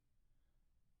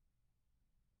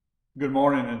Good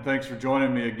morning, and thanks for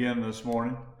joining me again this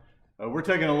morning. We're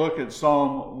taking a look at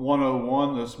Psalm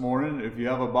 101 this morning. If you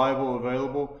have a Bible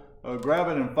available, grab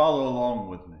it and follow along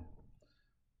with me.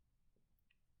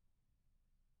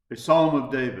 A Psalm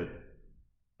of David.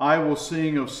 I will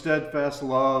sing of steadfast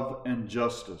love and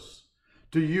justice.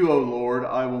 To you, O Lord,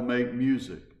 I will make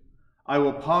music. I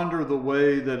will ponder the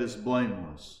way that is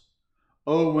blameless.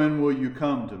 Oh, when will you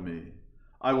come to me?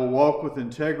 I will walk with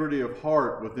integrity of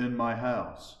heart within my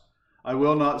house. I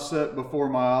will not set before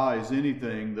my eyes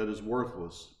anything that is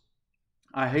worthless.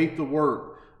 I hate the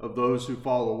work of those who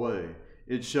fall away.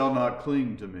 It shall not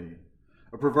cling to me.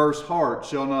 A perverse heart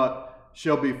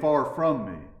shall be far from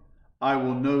me. I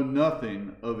will know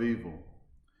nothing of evil.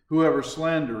 Whoever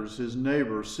slanders his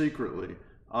neighbor secretly,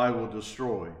 I will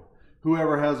destroy.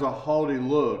 Whoever has a haughty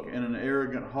look and an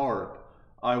arrogant heart,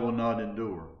 I will not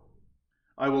endure.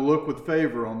 I will look with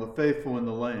favor on the faithful in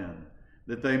the land,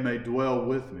 that they may dwell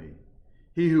with me.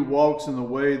 He who walks in the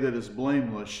way that is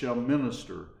blameless shall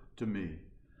minister to me.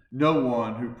 No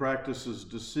one who practices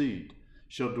deceit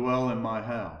shall dwell in my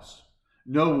house.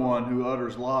 No one who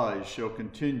utters lies shall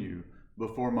continue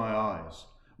before my eyes.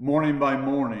 Morning by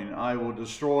morning I will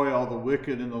destroy all the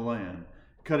wicked in the land,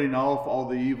 cutting off all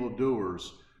the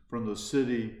evildoers from the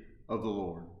city of the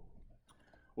Lord.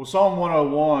 Well, Psalm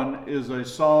 101 is a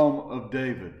psalm of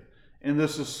David, and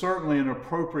this is certainly an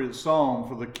appropriate psalm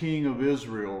for the king of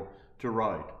Israel to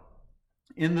write.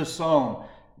 In the psalm,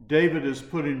 David is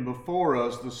putting before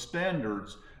us the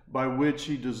standards by which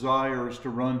he desires to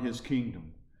run his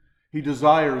kingdom. He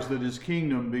desires that his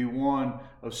kingdom be one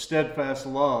of steadfast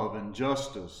love and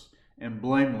justice and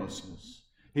blamelessness.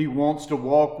 He wants to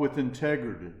walk with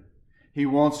integrity. He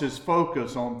wants his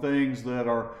focus on things that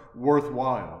are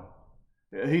worthwhile.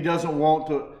 He doesn't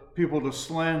want people to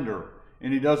slander,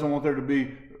 and he doesn't want there to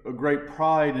be a great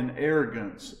pride and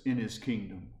arrogance in his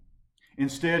kingdom.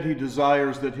 Instead, he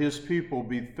desires that his people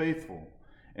be faithful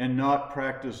and not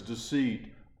practice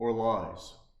deceit or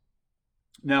lies.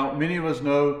 Now, many of us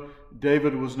know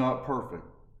David was not perfect.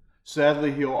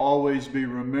 Sadly, he'll always be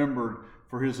remembered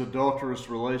for his adulterous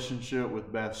relationship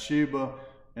with Bathsheba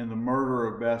and the murder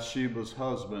of Bathsheba's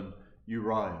husband,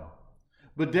 Uriah.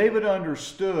 But David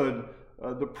understood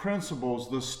the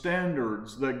principles, the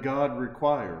standards that God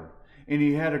required, and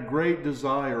he had a great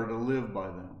desire to live by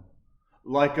them.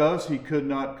 Like us, he could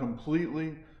not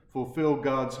completely fulfill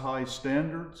God's high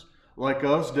standards. Like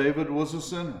us, David was a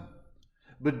sinner.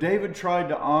 But David tried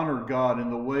to honor God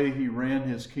in the way he ran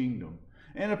his kingdom.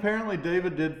 And apparently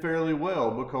David did fairly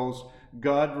well because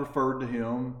God referred to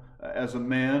him as a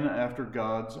man after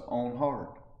God's own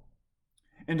heart.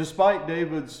 And despite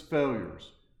David's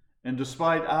failures, and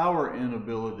despite our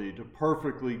inability to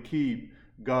perfectly keep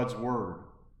God's word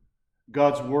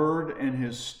and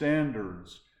his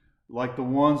standards, like the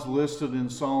ones listed in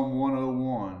Psalm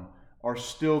 101, are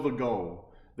still the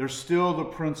goal. They're still the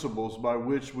principles by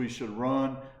which we should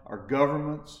run our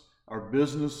governments, our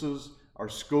businesses, our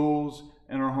schools,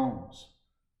 and our homes,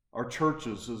 our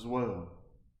churches as well.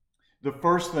 The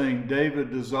first thing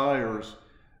David desires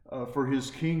for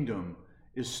his kingdom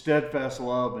is steadfast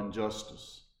love and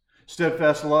justice.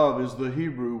 Steadfast love is the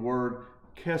Hebrew word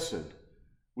chesed,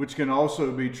 which can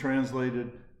also be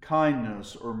translated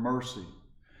kindness or mercy.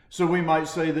 So we might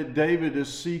say that David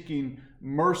is seeking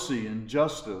mercy and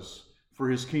justice for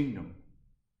his kingdom.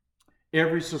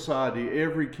 Every society,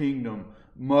 every kingdom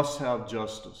must have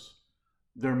justice.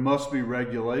 There must be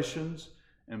regulations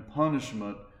and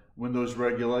punishment when those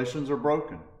regulations are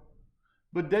broken.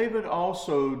 But David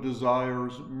also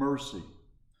desires mercy.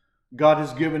 God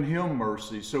has given him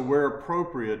mercy, so where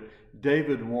appropriate,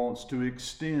 David wants to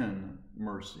extend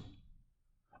mercy.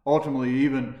 Ultimately,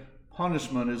 even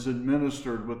punishment is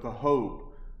administered with the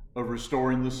hope of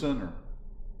restoring the sinner.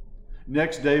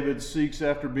 Next, David seeks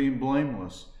after being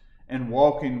blameless and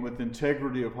walking with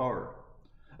integrity of heart.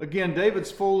 Again, David's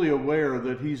fully aware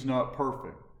that he's not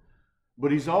perfect,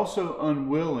 but he's also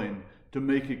unwilling to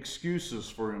make excuses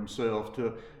for himself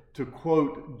to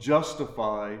quote,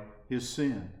 justify his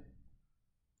sin.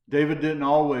 David didn't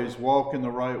always walk in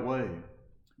the right way,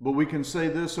 but we can say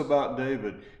this about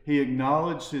David: he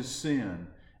acknowledged his sin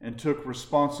and took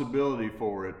responsibility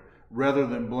for it rather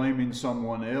than blaming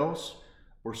someone else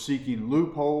or seeking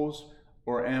loopholes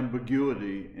or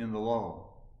ambiguity in the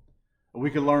law. We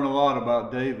can learn a lot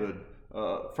about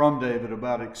from David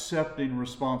about accepting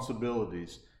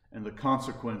responsibilities and the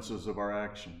consequences of our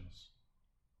actions.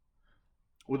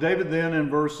 Well, David then in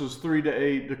verses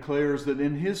 3-8 declares that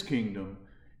in his kingdom,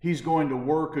 he's going to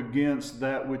work against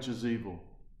that which is evil.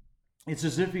 It's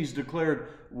as if he's declared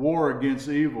war against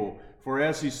evil. For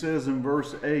as he says in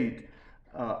verse 8,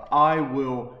 I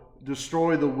will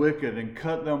destroy the wicked and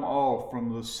cut them off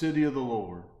from the city of the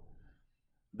Lord,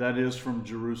 that is, from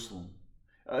Jerusalem.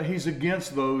 He's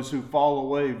against those who fall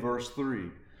away, verse 3.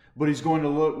 But he's going to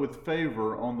look with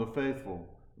favor on the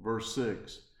faithful, verse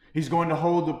 6. He's going to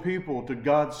hold the people to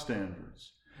God's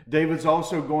standards. David's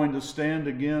also going to stand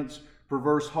against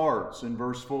perverse hearts in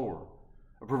verse 4.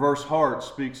 A perverse heart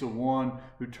speaks of one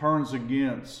who turns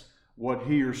against what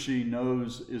he or she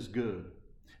knows is good.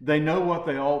 They know what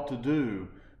they ought to do,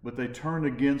 but they turn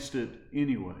against it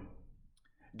anyway.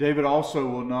 David also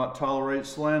will not tolerate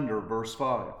slander, verse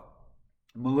 5.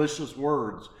 Malicious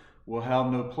words will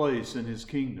have no place in his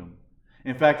kingdom.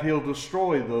 In fact, he'll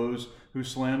destroy those who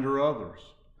slander others.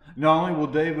 Not only will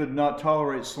David not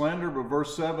tolerate slander, but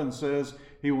verse 7 says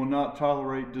he will not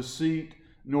tolerate deceit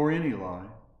nor any lie.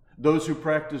 Those who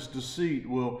practice deceit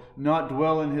will not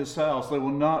dwell in his house. They will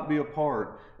not be a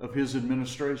part of his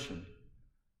administration.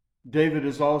 David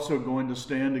is also going to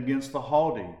stand against the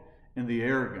haughty and the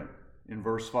arrogant in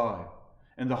verse 5.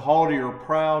 And the haughty or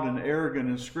proud and arrogant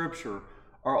in Scripture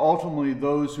are ultimately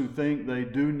those who think they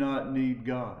do not need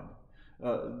God,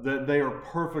 that they are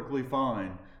perfectly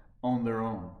fine on their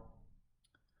own.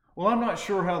 Well, I'm not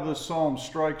sure how this psalm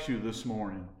strikes you this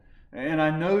morning. And I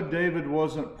know David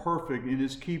wasn't perfect in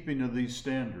his keeping of these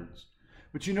standards.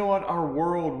 But you know what? Our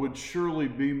world would surely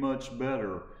be much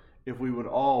better if we would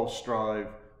all strive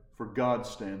for God's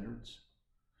standards.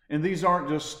 And these aren't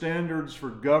just standards for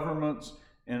governments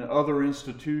and other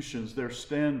institutions. They're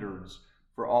standards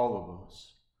for all of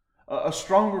us. A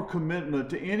stronger commitment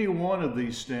to any one of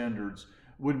these standards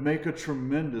would make a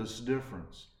tremendous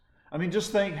difference. I mean,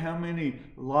 just think how many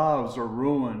lives are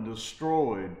ruined,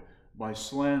 destroyed by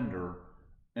slander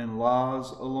and lies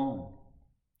alone.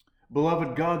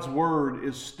 Beloved, God's word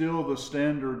is still the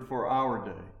standard for our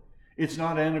day. It's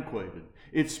not antiquated.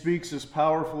 It speaks as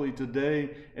powerfully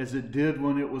today as it did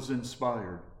when it was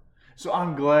inspired. So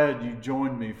I'm glad you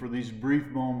joined me for these brief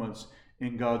moments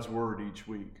in God's word each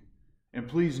week. And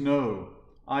please know,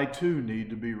 I too need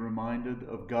to be reminded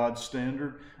of God's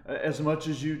standard as much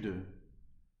as you do.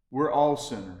 We're all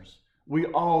sinners. We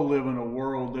all live in a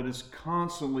world that is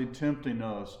constantly tempting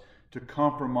us to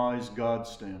compromise God's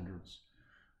standards.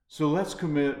 So let's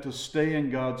commit to stay in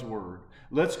God's word.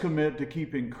 Let's commit to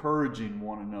keep encouraging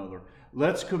one another.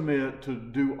 Let's commit to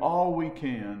do all we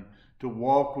can to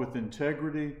walk with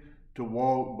integrity, to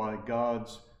walk by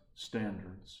God's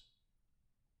standards.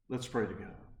 Let's pray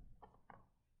together.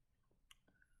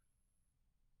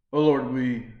 Oh Lord,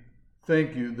 we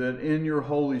thank you that in your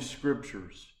holy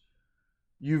scriptures,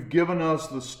 you've given us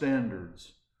the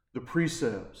standards, the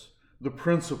precepts, the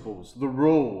principles, the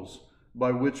rules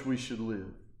by which we should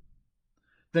live.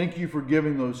 Thank you for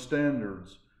giving those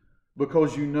standards,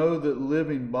 because you know that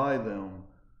living by them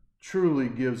truly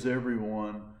gives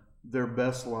everyone their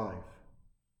best life.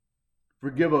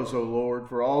 Forgive us, O Lord,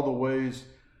 for all the ways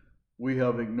we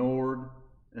have ignored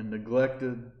and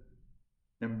neglected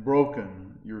and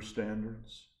broken your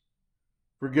standards.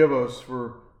 Forgive us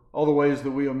for all the ways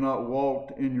that we have not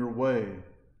walked in your way,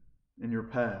 in your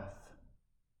path.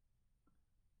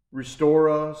 Restore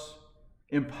us,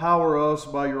 empower us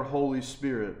by your Holy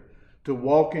Spirit to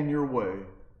walk in your way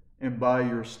and by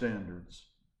your standards.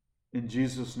 In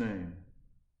Jesus' name,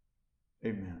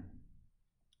 amen.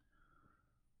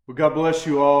 Well, God bless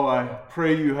you all. I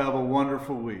pray you have a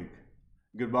wonderful week.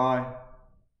 Goodbye.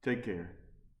 Take care.